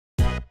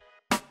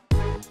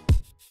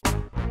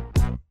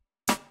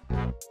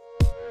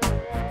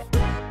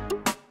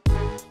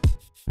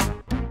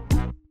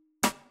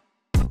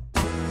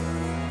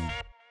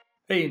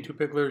Hey, Into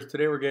Picklers.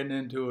 Today we're getting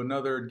into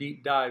another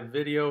deep dive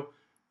video.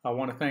 I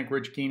want to thank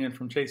Rich Geenen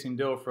from Chasing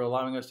Dill for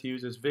allowing us to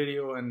use this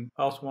video, and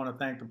I also want to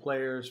thank the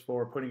players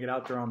for putting it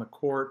out there on the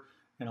court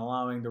and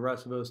allowing the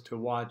rest of us to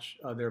watch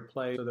their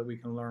play so that we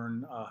can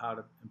learn how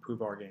to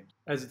improve our games.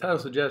 As the title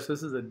suggests,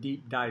 this is a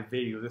deep dive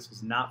video. This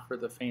is not for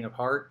the faint of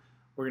heart.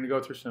 We're going to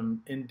go through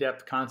some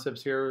in-depth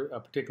concepts here,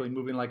 particularly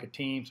moving like a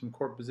team, some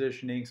court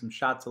positioning, some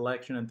shot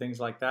selection, and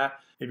things like that.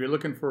 If you're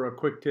looking for a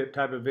quick tip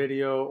type of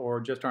video or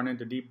just aren't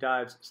into deep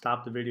dives,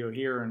 stop the video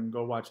here and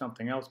go watch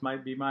something else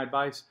might be my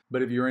advice.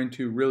 But if you're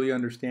into really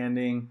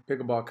understanding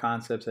pickleball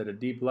concepts at a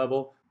deep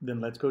level, then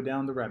let's go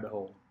down the rabbit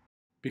hole.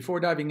 Before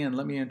diving in,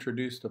 let me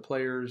introduce the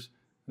players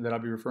that I'll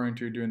be referring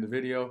to during the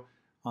video.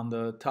 On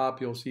the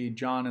top, you'll see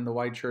John in the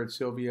white shirt,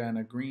 Sylvia in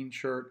a green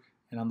shirt,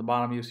 and on the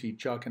bottom you'll see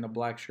Chuck in a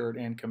black shirt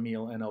and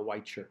Camille in a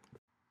white shirt.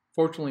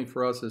 Fortunately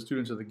for us as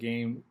students of the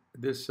game,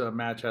 this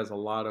match has a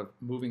lot of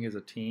moving as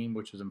a team,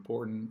 which is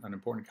important, an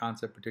important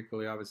concept,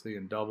 particularly obviously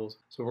in doubles.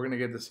 So we're going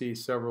to get to see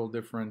several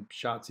different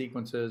shot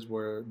sequences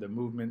where the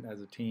movement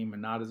as a team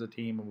and not as a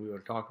team, and we will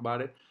talk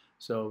about it.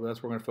 So that's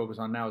what we're going to focus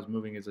on now, is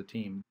moving as a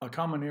team. A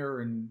common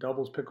error in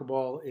doubles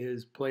pickleball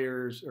is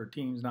players or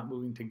teams not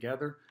moving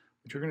together.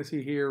 What you're going to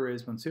see here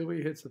is when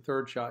Sylvia hits the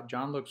third shot,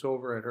 John looks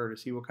over at her to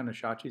see what kind of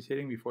shot she's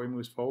hitting before he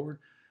moves forward.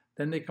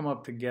 Then they come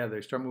up together.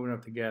 They start moving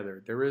up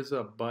together. There is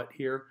a but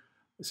here.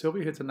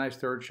 Sylvia hits a nice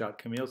third shot.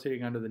 Camille's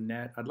hitting under the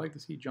net. I'd like to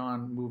see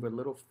John move a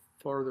little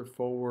further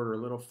forward or a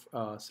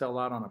little sell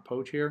out on a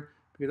poach here,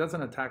 because that's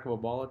an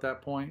attackable ball at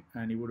that point,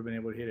 and he would have been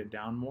able to hit it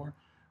down more.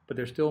 But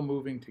they're still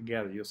moving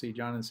together. You'll see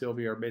John and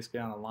Sylvia are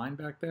basically on a line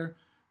back there.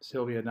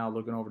 Sylvia now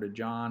looking over to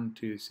John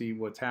to see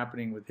what's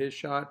happening with his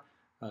shot.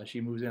 She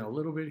moves in a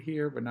little bit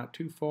here, but not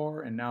too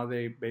far, and now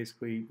they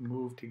basically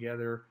move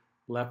together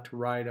left to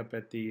right up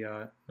at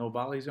the no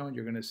volley zone.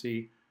 You're going to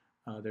see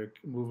they're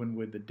moving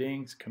with the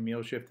dinks.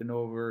 Camille shifting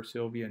over,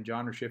 Sylvia and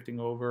John are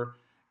shifting over,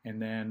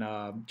 and then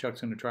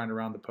Chuck's going to try and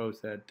around the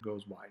post that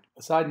goes wide.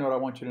 A side note I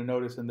want you to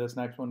notice in this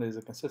next one is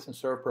a consistent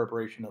serve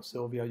preparation of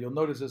Sylvia. You'll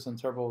notice this in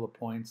several of the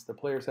points. The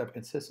players have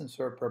consistent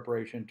serve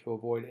preparation to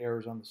avoid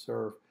errors on the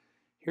serve.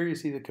 Here you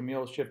see that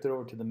Camille shifted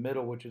over to the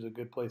middle, which is a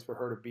good place for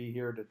her to be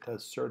here to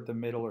assert the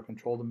middle or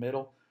control the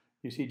middle.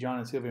 You see John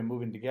and Sylvia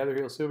moving together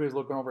here. Sylvia's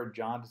looking over at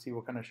John to see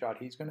what kind of shot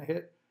he's going to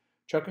hit.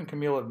 Chuck and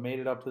Camille have made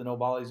it up to the no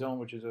volley zone,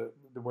 which is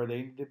where they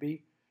need to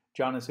be.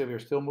 John and Sylvia are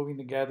still moving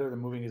together. They're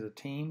moving as a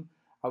team.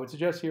 I would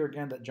suggest here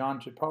again that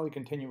John should probably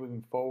continue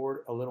moving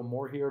forward a little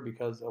more here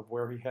because of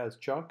where he has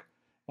Chuck.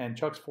 And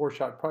Chuck's fourth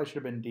shot probably should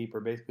have been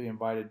deeper, basically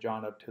invited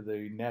John up to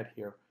the net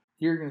here.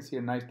 Here you're going to see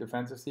a nice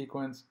defensive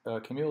sequence.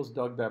 Camille's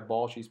dug that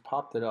ball. She's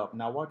popped it up.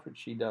 Now watch what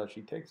she does.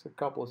 She takes a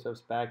couple of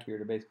steps back here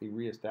to basically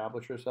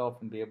reestablish herself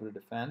and be able to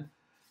defend.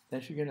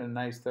 Then she gets a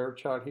nice third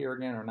shot here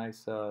again, or a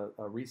nice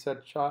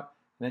reset shot.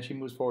 And then she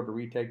moves forward to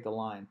retake the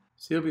line.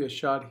 Sylvia's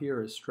shot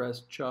here is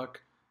stressed Chuck,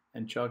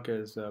 and Chuck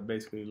has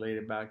basically laid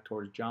it back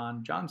towards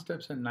John. John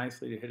steps in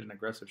nicely to hit an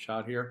aggressive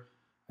shot here.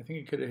 I think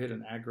he could have hit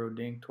an aggro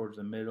dink towards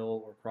the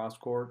middle or cross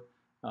court.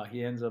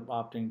 He ends up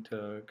opting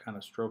to kind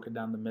of stroke it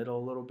down the middle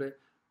a little bit.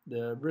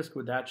 The risk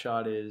with that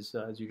shot is,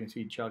 as you can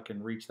see, Chuck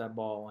can reach that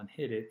ball and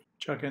hit it.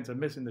 Chuck ends up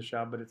missing the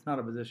shot, but it's not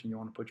a position you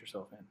want to put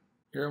yourself in.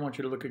 Here I want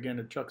you to look again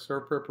at Chuck's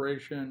serve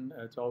preparation.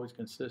 It's always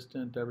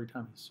consistent every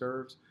time he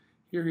serves.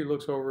 Here he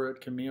looks over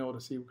at Camille to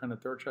see what kind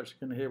of third shot she's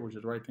going to hit, which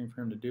is the right thing for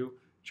him to do.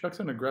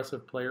 Chuck's an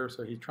aggressive player,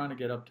 so he's trying to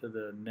get up to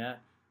the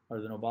net or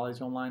the no volley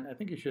zone line. I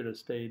think he should have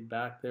stayed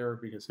back there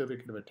because Sylvia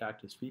could have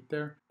attacked his feet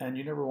there. And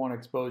you never want to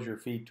expose your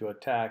feet to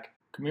attack.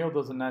 Camille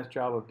does a nice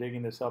job of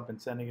digging this up and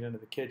sending it into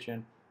the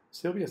kitchen.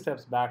 Sylvia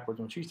steps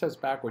backwards. When she steps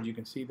backwards, you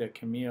can see that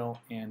Camille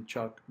and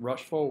Chuck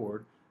rush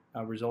forward,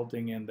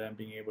 resulting in them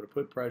being able to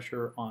put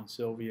pressure on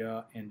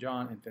Sylvia and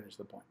John and finish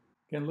the point.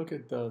 Again, look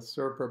at the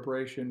serve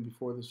preparation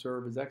before the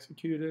serve is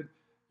executed.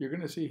 You're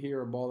going to see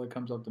here a ball that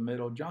comes up the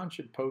middle. John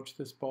should poach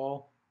this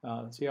ball.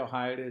 See how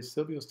high it is.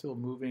 Sylvia's still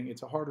moving.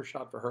 It's a harder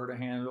shot for her to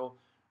handle.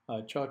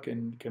 Chuck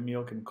and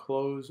Camille can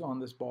close on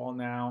this ball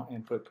now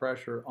and put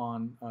pressure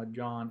on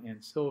John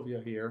and Sylvia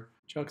here.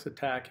 Chuck's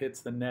attack hits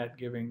the net,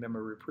 giving them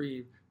a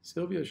reprieve.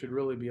 Sylvia should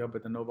really be up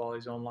at the no volley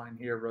zone line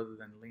here rather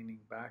than leaning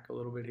back a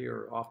little bit here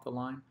or off the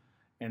line.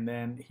 And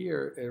then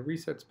here, a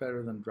reset's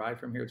better than drive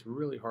from here. It's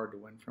really hard to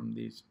win from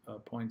these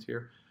points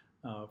here,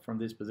 from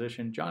this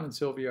position. John and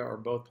Sylvia are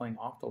both playing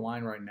off the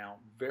line right now.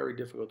 Very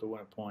difficult to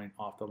win a point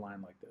off the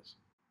line like this.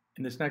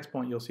 In this next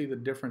point, you'll see the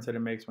difference that it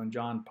makes when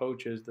John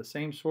poaches. The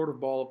same sort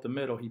of ball up the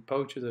middle, he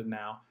poaches it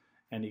now,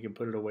 and he can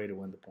put it away to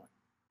win the point.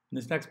 In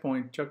this next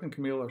point, Chuck and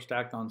Camille are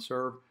stacked on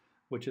serve,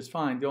 which is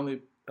fine. The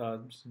only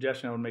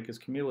suggestion I would make is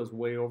Camille is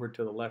way over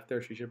to the left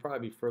there. She should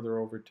probably be further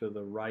over to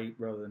the right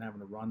rather than having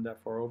to run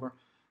that far over.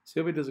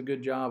 Sylvia does a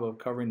good job of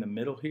covering the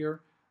middle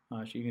here.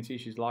 You can see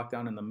she's locked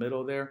down in the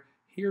middle there.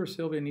 Here,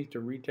 Sylvia needs to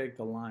retake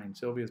the line.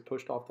 Sylvia is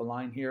pushed off the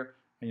line here,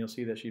 and you'll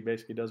see that she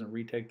basically doesn't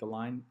retake the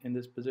line in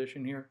this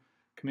position here.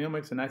 Camille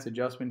makes a nice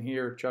adjustment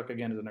here. Chuck,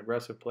 again, is an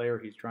aggressive player.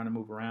 He's trying to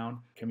move around.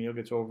 Camille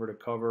gets over to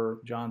cover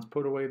John's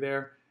put away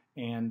there.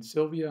 And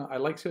Sylvia, I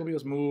like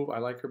Sylvia's move. I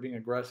like her being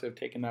aggressive,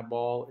 taking that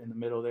ball in the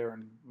middle there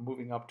and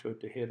moving up to it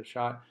to hit a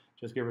shot.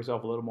 Just give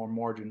herself a little more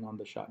margin on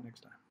the shot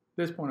next time.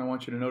 At this point, I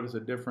want you to notice a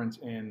difference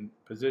in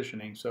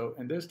positioning. So,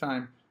 in this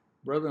time,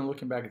 rather than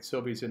looking back at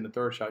Sylvia's in the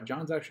third shot,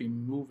 John's actually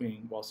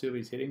moving while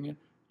Sylvia's hitting it.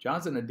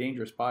 John's in a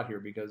dangerous spot here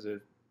because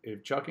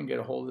if Chuck can get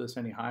a hold of this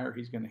any higher,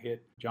 he's going to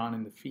hit John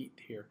in the feet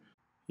here.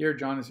 Here,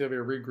 John and Sylvia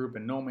regroup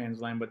in no man's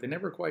land, but they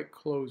never quite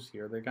close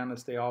here. They kind of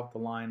stay off the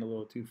line a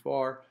little too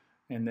far,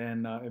 and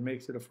then it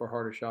makes it a far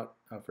harder shot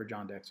for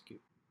John to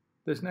execute.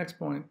 This next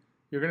point,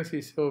 you're going to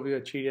see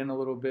Sylvia cheat in a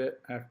little bit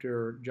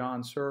after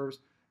John serves.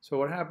 So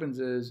what happens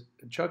is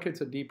Chuck hits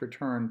a deep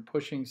return,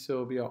 pushing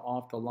Sylvia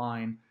off the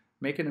line,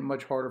 making it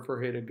much harder for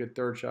her to hit a good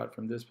third shot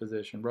from this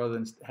position, rather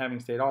than having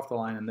stayed off the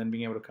line and then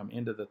being able to come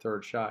into the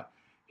third shot.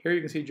 Here you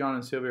can see John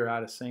and Sylvia are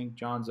out of sync.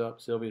 John's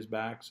up, Sylvia's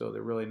back, so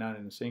they're really not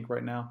in sync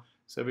right now.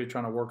 Sylvia's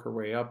trying to work her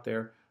way up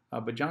there,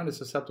 but John is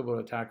susceptible to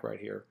attack right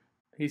here.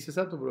 He's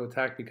susceptible to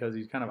attack because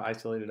he's kind of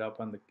isolated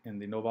up in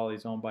the no volley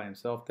zone by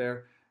himself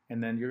there.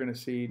 And then you're going to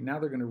see now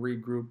they're going to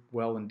regroup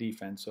well in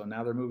defense. So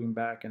now they're moving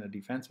back in a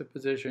defensive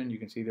position. You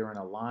can see they're in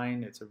a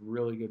line. It's a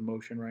really good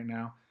motion right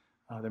now.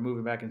 They're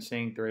moving back in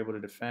sync. They're able to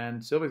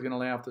defend. Sylvia's going to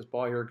lay off this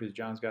ball here because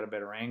John's got a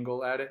better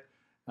angle at it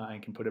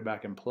and can put it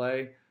back in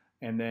play.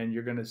 And then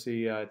you're going to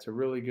see it's a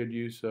really good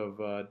use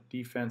of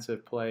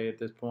defensive play at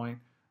this point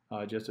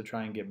just to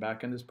try and get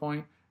back in this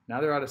point. Now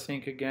they're out of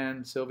sync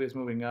again. Sylvia's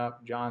moving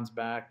up. John's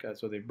back.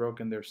 So they've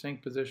broken their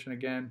sync position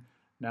again.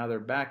 Now they're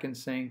back in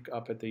sync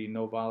up at the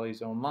no volley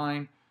zone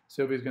line.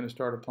 Sylvia's going to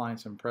start applying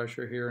some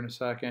pressure here in a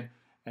second.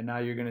 And now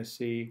you're going to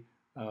see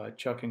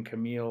Chuck and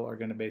Camille are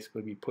going to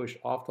basically be pushed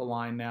off the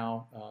line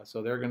now.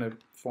 So they're going to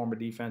form a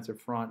defensive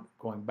front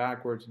going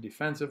backwards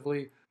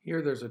defensively.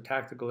 Here there's a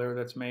tactical error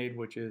that's made,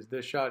 which is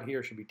this shot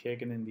here should be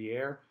taken in the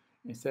air.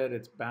 Instead,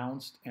 it's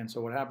bounced. And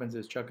so what happens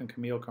is Chuck and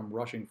Camille come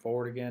rushing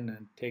forward again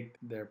and take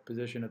their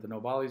position at the no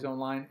volley zone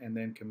line. And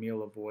then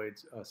Camille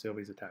avoids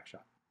Sylvia's attack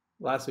shot.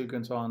 Last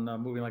sequence on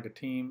moving like a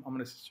team. I'm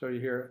going to show you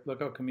here.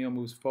 Look how Camille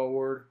moves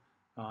forward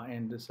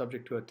and is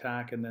subject to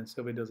attack, and then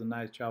Sylvia does a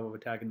nice job of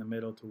attacking the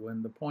middle to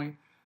win the point.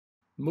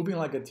 Moving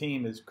like a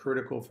team is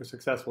critical for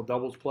successful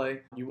doubles play.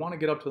 You want to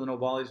get up to the no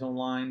volley zone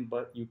line,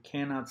 but you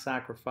cannot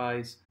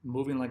sacrifice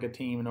moving like a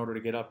team in order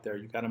to get up there.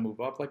 You got to move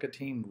up like a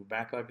team, move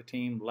back like a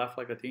team, left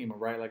like a team, or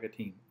right like a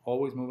team.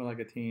 Always moving like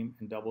a team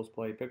in doubles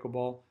play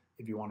pickleball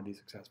if you want to be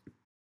successful.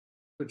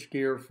 Switch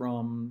gear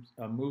from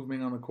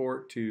movement on the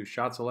court to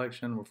shot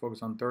selection. We'll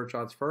focus on third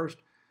shots first.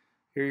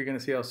 Here you're going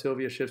to see how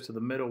Sylvia shifts to the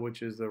middle,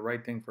 which is the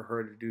right thing for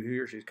her to do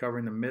here. She's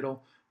covering the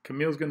middle.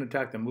 Camille's going to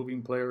attack the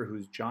moving player,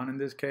 who's John in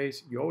this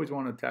case. You always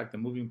want to attack the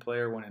moving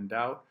player when in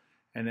doubt.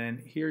 And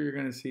then here you're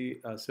going to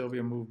see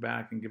Sylvia move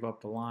back and give up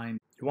the line.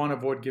 You want to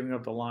avoid giving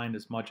up the line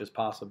as much as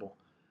possible.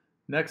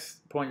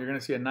 Next point, you're going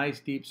to see a nice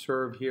deep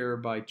serve here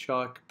by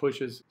Chuck.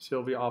 Pushes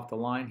Sylvia off the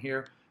line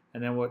here.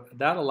 And then what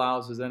that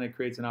allows is then it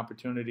creates an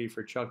opportunity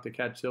for Chuck to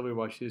catch Sylvia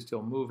while she's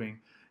still moving.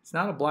 It's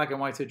not a black and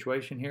white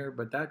situation here,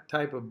 but that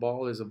type of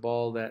ball is a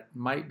ball that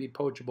might be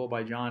poachable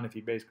by John if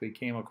he basically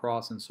came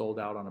across and sold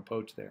out on a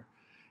poach there.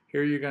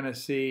 Here you're going to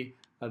see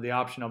the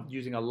option of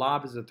using a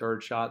lob as a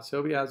third shot.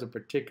 Sylvia has a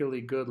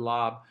particularly good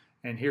lob,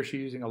 and here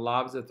she's using a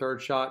lob as a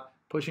third shot,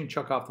 pushing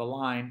Chuck off the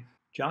line.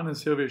 John and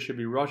Sylvia should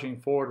be rushing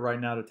forward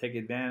right now to take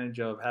advantage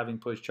of having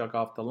pushed Chuck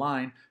off the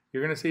line.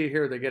 You're going to see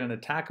here they get an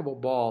attackable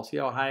ball. See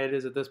how high it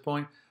is at this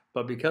point?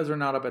 But because they're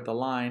not up at the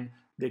line,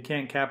 they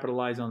can't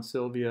capitalize on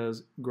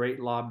Sylvia's great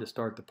lob to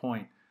start the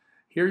point.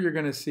 Here you're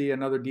going to see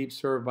another deep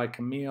serve by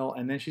Camille,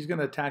 and then she's going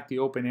to attack the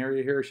open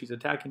area here. She's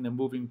attacking the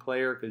moving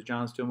player because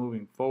John's still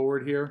moving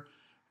forward here.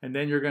 And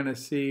then you're going to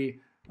see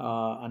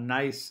a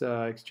nice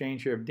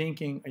exchange here of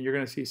dinking, and you're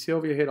going to see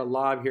Sylvia hit a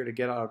lob here to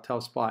get out of a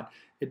tough spot.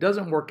 It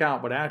doesn't work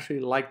out, but I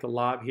actually like the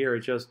lob here.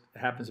 It just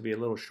happens to be a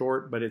little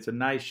short, but it's a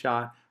nice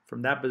shot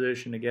from that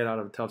position to get out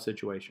of a tough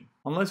situation.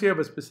 Unless you have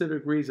a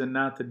specific reason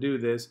not to do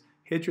this,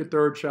 hit your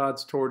third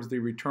shots towards the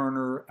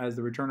returner, as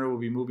the returner will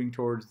be moving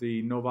towards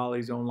the no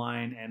volley zone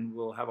line and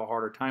will have a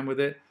harder time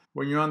with it.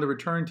 When you're on the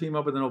return team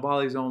up at the no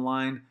volley zone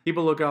line, keep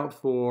a lookout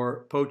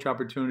for poach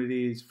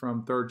opportunities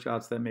from third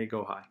shots that may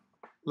go high.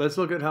 Let's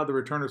look at how the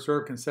returner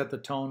serve can set the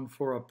tone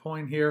for a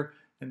point here.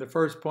 In the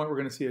first point, we're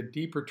going to see a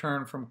deep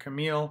return from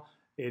Camille.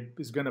 It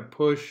is going to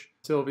push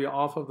Sylvia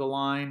off of the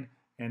line.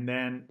 And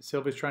then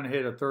Sylvia's trying to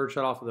hit a third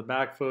shot off of the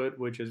back foot,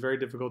 which is very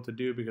difficult to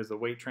do because the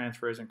weight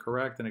transfer isn't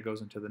correct and it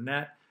goes into the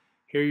net.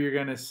 Here you're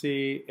going to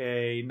see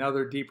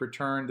another deep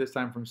return, this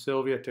time from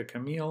Sylvia to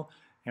Camille.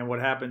 And what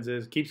happens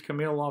is it keeps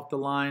Camille off the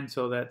line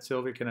so that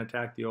Sylvia can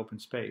attack the open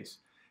space.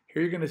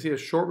 Here you're going to see a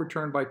short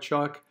return by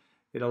Chuck.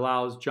 It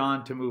allows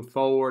John to move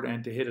forward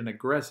and to hit an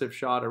aggressive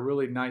shot, a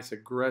really nice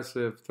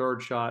aggressive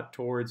third shot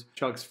towards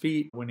Chuck's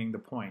feet, winning the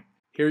point.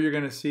 Here you're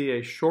going to see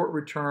a short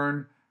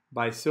return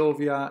by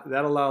Sylvia.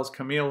 That allows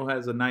Camille, who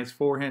has a nice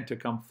forehand, to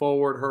come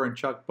forward. Her and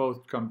Chuck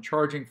both come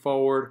charging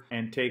forward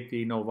and take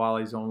the no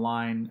volley zone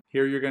line.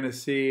 Here you're going to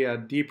see a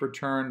deep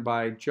return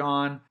by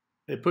John.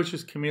 It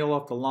pushes Camille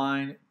off the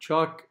line.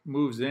 Chuck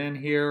moves in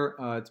here.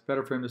 It's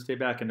better for him to stay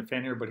back and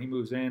defend here, but he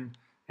moves in,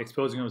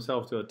 exposing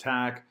himself to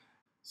attack.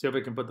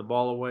 Sylvia can put the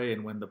ball away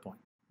and win the point.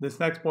 This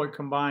next point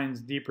combines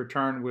deep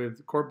return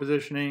with court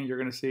positioning. You're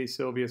going to see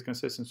Sylvia's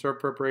consistent serve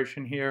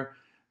preparation here.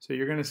 So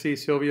you're going to see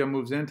Sylvia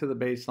moves into the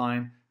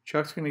baseline.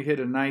 Chuck's going to hit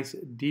a nice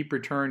deep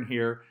return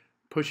here,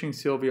 pushing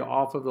Sylvia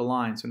off of the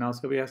line. So now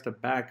Sylvia has to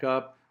back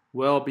up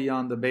well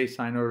beyond the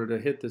baseline in order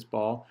to hit this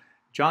ball.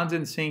 John's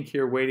in sync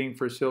here waiting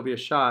for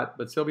Sylvia's shot,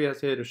 but Sylvia has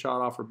to hit a shot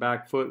off her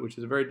back foot, which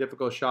is a very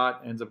difficult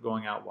shot, ends up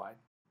going out wide.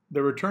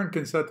 The return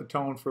can set the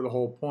tone for the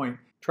whole point.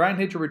 Try and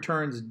hit your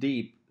returns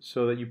deep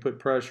so that you put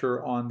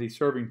pressure on the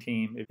serving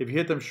team. If you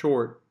hit them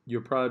short,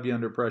 you'll probably be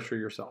under pressure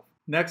yourself.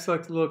 Next,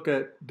 let's look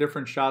at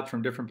different shots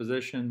from different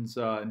positions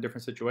in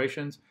different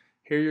situations.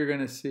 Here you're going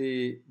to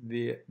see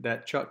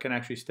that Chuck can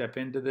actually step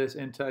into this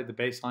inside the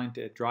baseline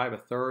to drive a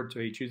third,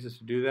 so he chooses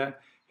to do that.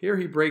 Here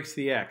he breaks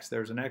the X.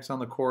 There's an X on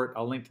the court.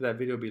 I'll link to that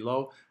video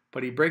below.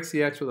 But he breaks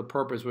the X with a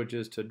purpose, which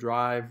is to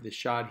drive the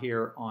shot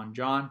here on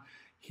John.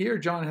 Here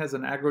John has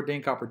an aggro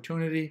dink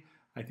opportunity.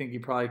 I think he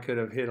probably could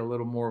have hit a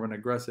little more of an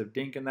aggressive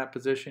dink in that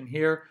position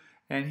here.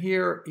 And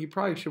here he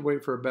probably should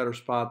wait for a better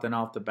spot than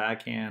off the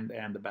backhand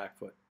and the back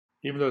foot.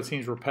 Even though it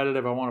seems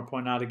repetitive, I want to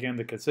point out again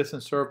the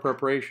consistent serve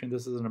preparation.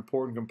 This is an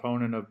important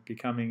component of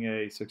becoming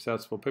a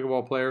successful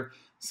pickleball player.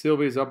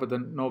 Sylvia's up at the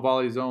no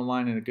volley zone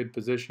line in a good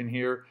position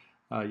here.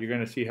 You're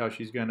going to see how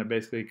she's going to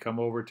basically come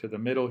over to the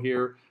middle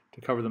here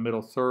to cover the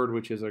middle third,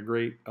 which is a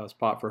great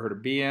spot for her to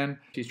be in.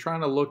 She's trying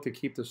to look to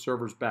keep the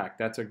servers back.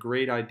 That's a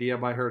great idea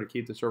by her to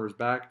keep the servers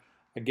back.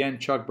 Again,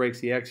 Chuck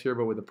breaks the X here,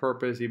 but with a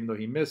purpose. Even though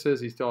he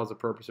misses, he still has a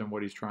purpose in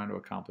what he's trying to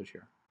accomplish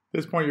here. At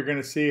this point, you're going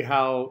to see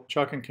how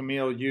Chuck and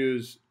Camille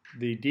use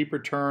the deep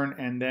return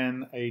and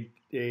then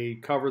a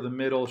cover the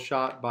middle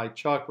shot by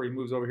Chuck where he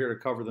moves over here to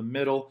cover the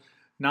middle,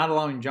 not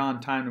allowing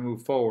John time to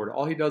move forward.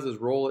 All he does is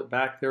roll it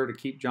back there to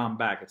keep John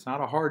back. It's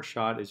not a hard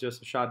shot. It's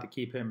just a shot to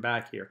keep him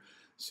back here.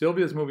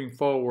 Sylvia's moving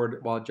forward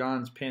while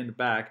John's pinned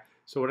back.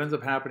 So what ends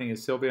up happening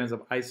is Sylvia ends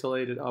up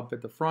isolated up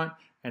at the front,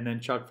 and then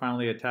Chuck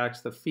finally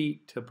attacks the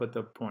feet to put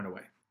the point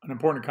away. An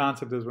important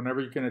concept is whenever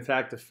you can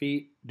attack the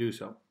feet, do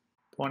so.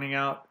 Pointing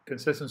out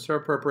consistent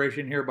serve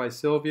preparation here by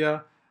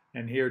Sylvia.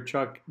 And here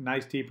Chuck,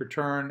 nice deep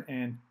return,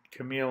 and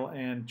Camille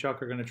and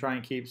Chuck are going to try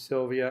and keep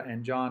Sylvia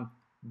and John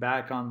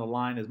back on the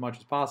line as much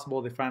as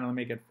possible. They finally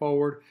make it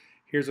forward.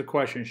 Here's a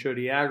question. Should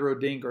he aggro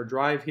dink or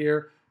drive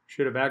here?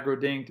 Should have aggro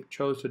dinked,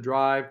 chose to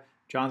drive.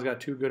 John's got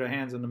too good of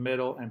hands in the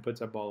middle and puts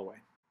that ball away.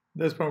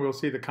 At this point, we'll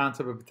see the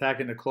concept of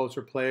attacking the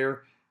closer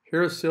player.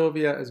 Here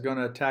Sylvia is going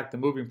to attack the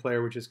moving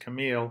player, which is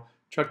Camille.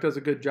 Chuck does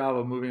a good job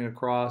of moving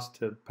across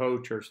to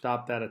poach or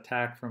stop that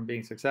attack from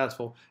being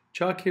successful.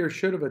 Chuck here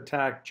should have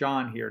attacked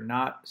John here,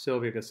 not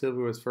Sylvia, because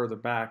Sylvia was further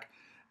back.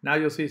 Now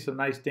you'll see some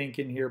nice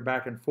dinking here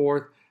back and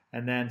forth,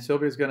 and then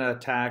Sylvia's going to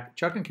attack.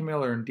 Chuck and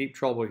Camille are in deep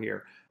trouble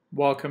here.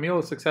 While Camille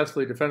is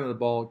successfully defending the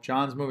ball,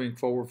 John's moving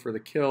forward for the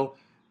kill.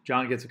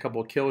 John gets a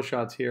couple of kill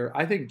shots here.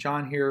 I think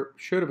John here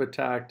should have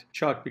attacked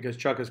Chuck because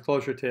Chuck is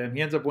closer to him.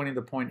 He ends up winning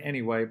the point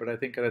anyway, but I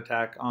think an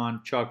attack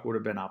on Chuck would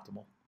have been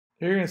optimal.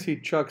 Here you're going to see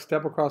Chuck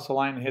step across the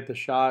line and hit the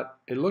shot.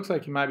 It looks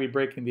like he might be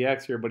breaking the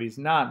X here, but he's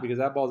not because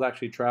that ball is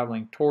actually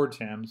traveling towards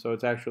him, so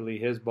it's actually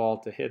his ball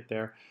to hit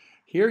there.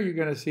 Here you're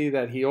going to see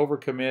that he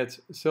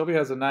overcommits. Sylvia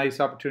has a nice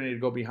opportunity to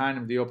go behind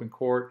him to the open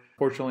court.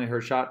 Fortunately, her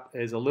shot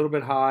is a little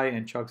bit high,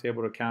 and Chuck's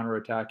able to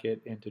counterattack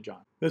it into John.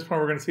 At this point,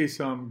 we're going to see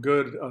some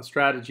good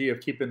strategy of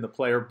keeping the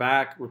player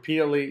back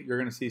repeatedly. You're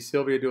going to see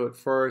Sylvia do it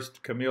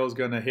first. Camille's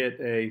going to hit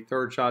a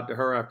third shot to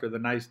her after the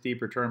nice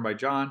deep return by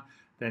John.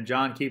 Then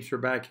John keeps her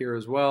back here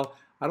as well.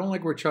 I don't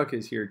like where Chuck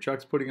is here.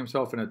 Chuck's putting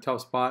himself in a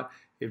tough spot.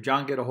 If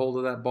John get a hold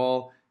of that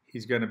ball,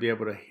 he's going to be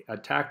able to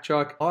attack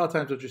Chuck. A lot of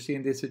times what you see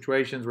in these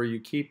situations where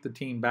you keep the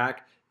team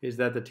back is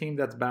that the team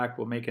that's back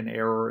will make an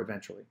error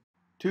eventually.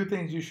 Two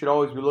things you should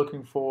always be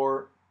looking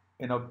for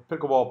in a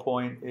pickleball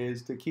point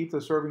is to keep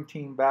the serving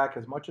team back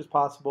as much as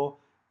possible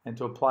and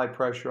to apply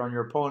pressure on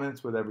your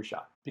opponents with every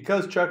shot.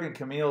 Because Chuck and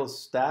Camille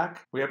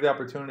stack, we have the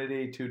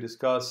opportunity to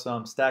discuss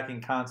some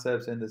stacking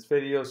concepts in this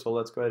video, so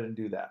let's go ahead and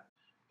do that.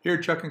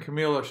 Here, Chuck and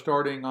Camille are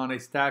starting on a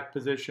stacked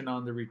position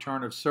on the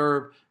return of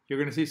serve. You're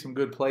going to see some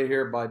good play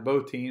here by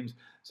both teams.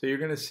 So you're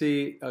going to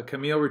see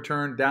Camille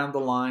return down the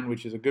line,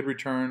 which is a good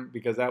return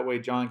because that way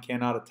John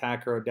cannot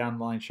attack her down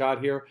the line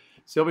shot here.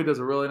 Sylvia does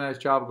a really nice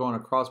job going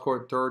across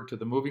court third to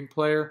the moving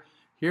player.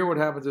 Here what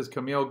happens is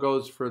Camille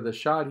goes for the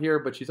shot here,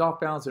 but she's off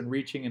balance and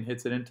reaching and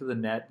hits it into the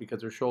net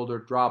because her shoulder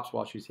drops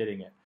while she's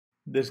hitting it.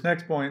 This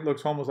next point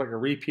looks almost like a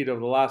repeat of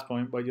the last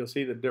point, but you'll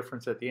see the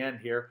difference at the end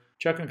here.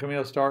 Chuck and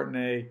Camille start in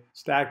a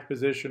stacked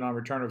position on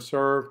return of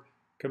serve.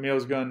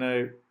 Camille's going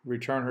to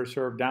return her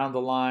serve down the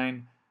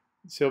line.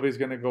 Sylvia's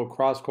going to go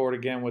cross court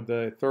again with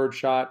the third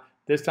shot.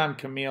 This time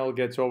Camille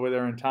gets over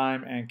there in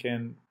time and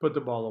can put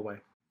the ball away.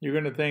 You're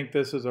going to think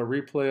this is a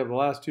replay of the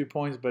last 2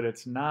 points, but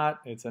it's not.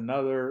 It's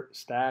another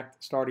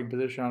stacked starting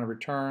position on a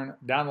return.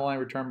 Down the line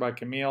return by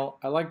Camille.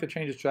 I like the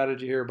change of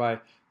strategy here by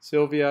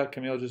Sylvia,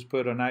 Camille just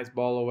put a nice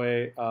ball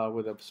away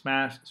with a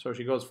smash, so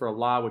she goes for a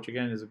lob, which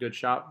again is a good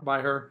shot by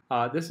her.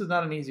 This is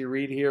not an easy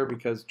read here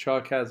because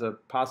Chuck has a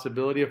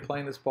possibility of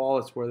playing this ball.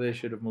 It's where they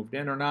should have moved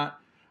in or not.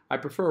 I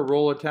prefer a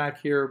roll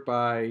attack here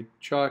by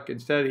Chuck.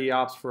 Instead, he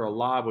opts for a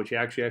lob, which he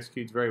actually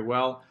executes very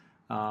well,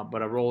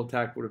 but a roll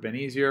attack would have been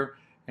easier.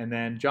 And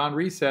then John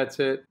resets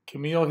it.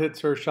 Camille hits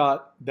her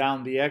shot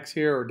down the X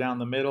here, or down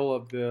the middle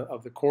of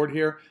the court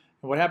here.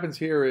 And what happens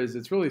here is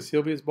it's really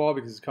Sylvia's ball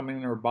because it's coming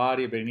in her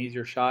body, but an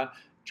easier shot.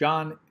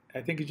 John,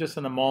 I think he's just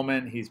in the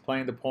moment. He's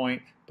playing the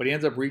point, but he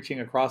ends up reaching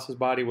across his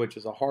body, which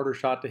is a harder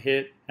shot to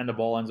hit, and the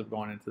ball ends up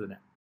going into the net.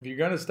 If you're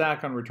going to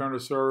stack on return to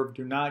serve,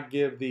 do not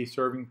give the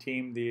serving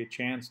team the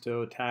chance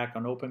to attack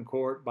on open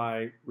court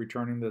by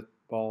returning the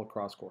ball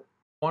across court.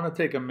 I want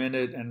to take a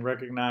minute and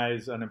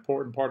recognize an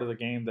important part of the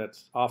game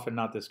that's often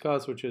not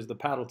discussed, which is the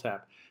paddle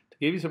tap. To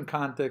give you some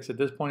context, at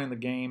this point in the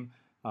game,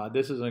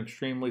 this is an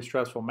extremely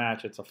stressful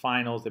match. It's a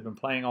finals. They've been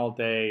playing all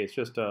day. It's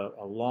just a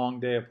long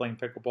day of playing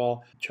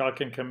pickleball.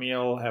 Chuck and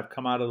Camille have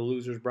come out of the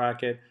losers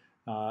bracket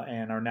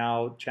and are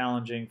now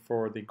challenging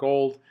for the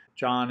gold.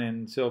 John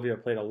and Sylvia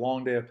played a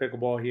long day of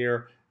pickleball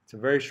here. It's a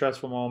very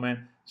stressful moment.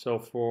 So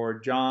for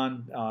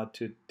John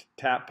to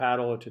tap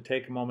paddle, or to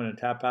take a moment and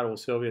tap paddle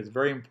with Sylvia is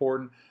very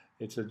important.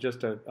 It's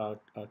just a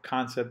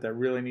concept that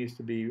really needs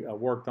to be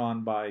worked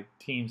on by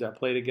teams that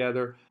play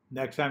together.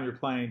 Next time you're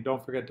playing,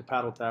 don't forget to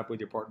paddle tap with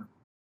your partner.